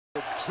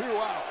2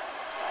 out.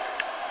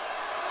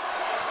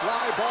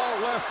 Fly ball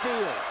left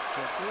field.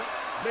 That's it.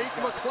 Nate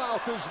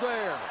McLouth is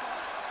there.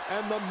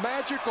 And the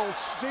magical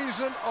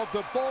season of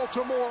the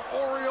Baltimore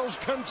Orioles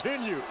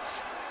continues.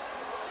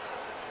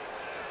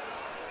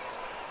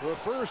 The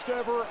first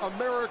ever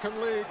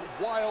American League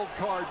wild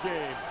card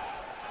game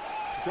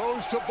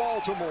goes to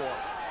Baltimore.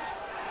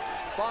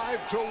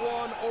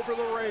 5-1 over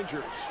the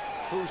Rangers,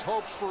 whose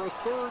hopes for a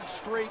third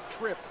straight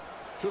trip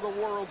to the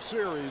World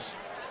Series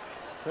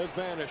have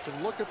vanished.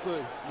 And look at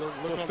the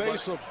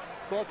face of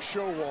Buck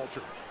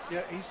Showalter.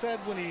 Yeah, he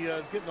said when he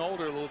is getting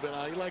older a little bit,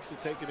 he likes to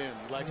take it in.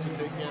 He likes to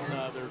take in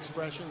their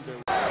expressions.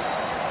 And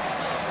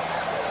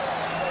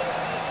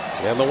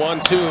the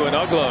 1-2, an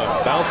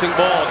Ugla bouncing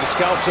ball,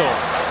 Descalso.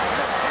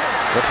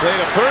 The play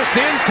to first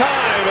in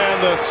time,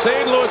 and the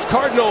St. Louis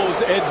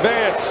Cardinals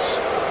advance.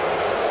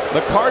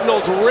 The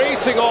Cardinals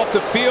racing off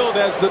the field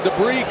as the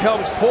debris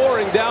comes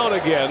pouring down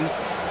again.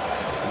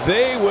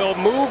 They will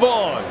move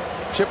on.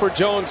 Chipper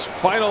Jones'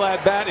 final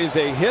at bat is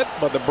a hit,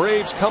 but the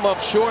Braves come up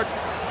short.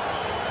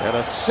 And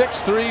a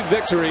 6-3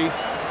 victory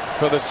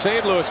for the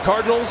St. Louis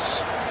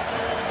Cardinals,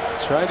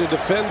 trying to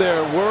defend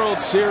their World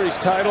Series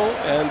title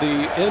and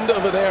the end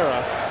of an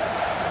era.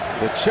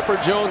 The Chipper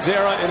Jones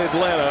era in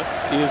Atlanta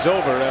is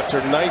over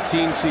after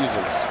 19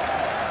 seasons.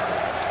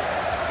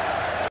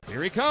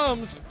 Here he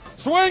comes.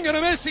 Swing and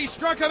a miss. He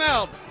struck him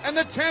out. And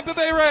the Tampa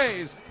Bay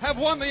Rays have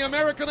won the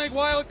American League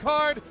wild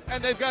card,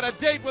 and they've got a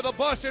date with the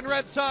Boston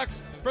Red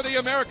Sox for the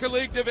American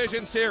League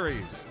Division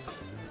Series.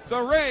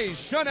 The Rays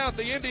shut out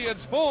the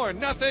Indians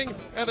 4-0,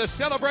 and the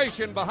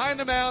celebration behind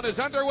the mound is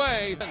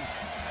underway. The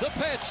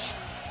pitch.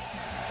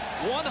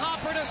 One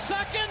hopper to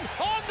second,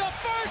 on to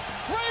first,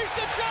 raise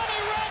the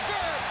Jolly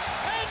Roger,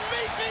 and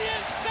meet me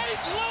in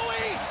St.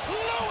 Louis,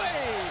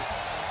 Louis.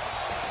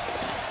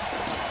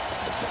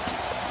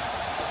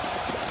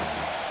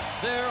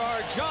 There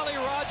are Jolly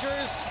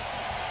Rogers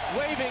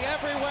waving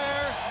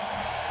everywhere.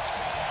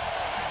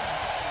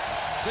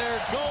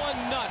 They're going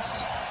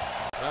nuts.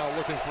 Now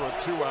looking for a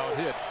 2-out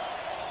hit.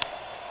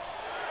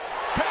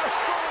 Pass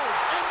forward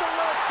into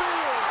left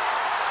field.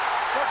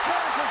 The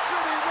Kansas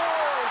City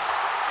Royals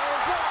are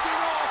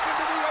walking off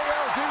into the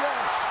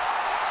ALDS.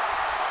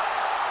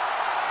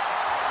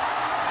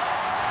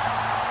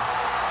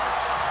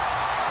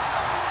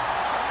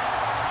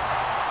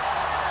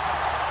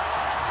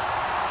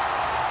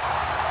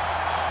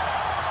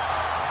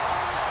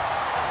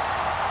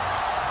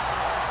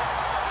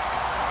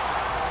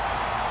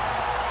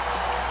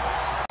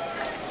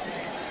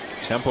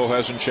 Tempo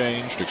hasn't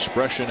changed.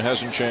 Expression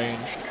hasn't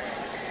changed.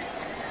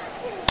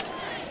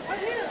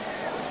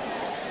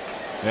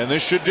 And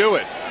this should do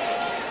it.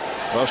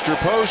 Buster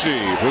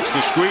Posey puts the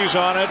squeeze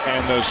on it,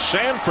 and the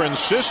San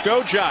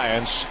Francisco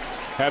Giants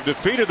have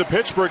defeated the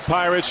Pittsburgh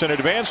Pirates and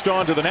advanced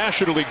on to the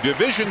National League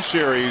Division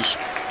Series,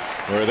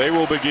 where they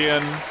will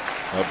begin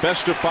a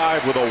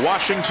best-of-5 with the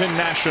Washington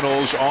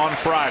Nationals on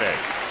Friday.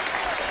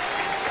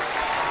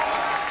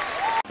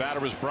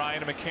 Batter is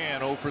Brian McCann,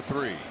 0 for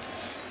 3.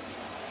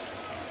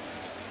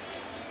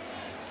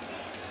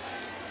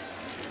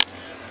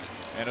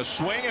 And a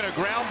swing and a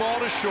ground ball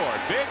to short.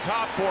 Big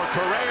hop for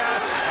Correa,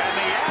 and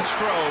the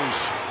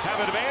Astros have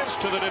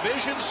advanced to the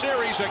Division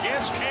Series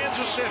against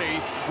Kansas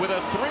City with a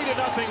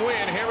 3-0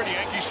 win here at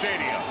Yankee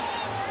Stadium.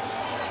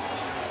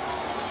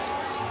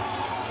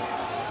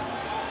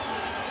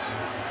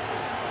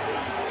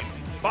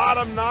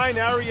 Bottom 9,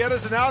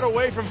 Arrieta's an out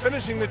away from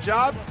finishing the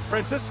job.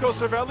 Francisco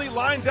Cervelli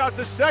lines out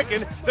to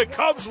second. The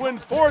Cubs win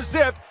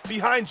 4-0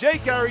 behind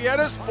Jake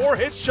Arrieta's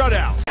 4-hit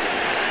shutout.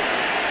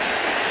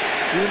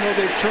 Even though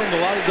they've turned a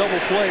lot of double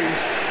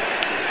plays.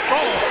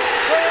 Oh,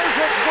 there's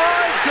a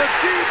drive to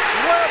deep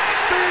left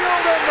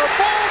field, and the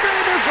ball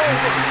game is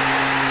over.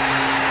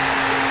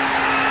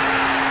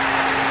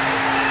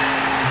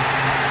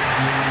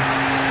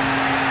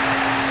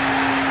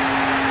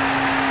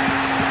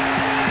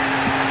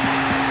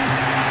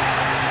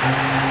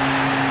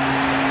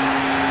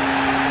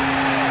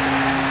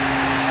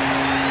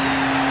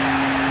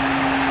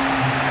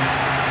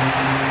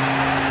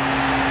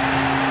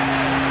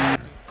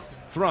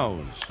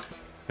 Throws.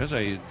 There's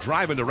a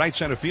drive into right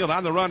center field.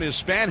 On the run is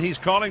Span. He's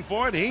calling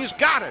for it. He's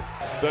got it.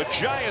 The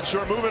Giants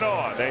are moving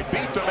on. They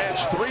beat the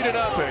Mets 3-0,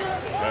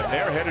 and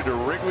they're headed to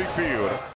Wrigley Field.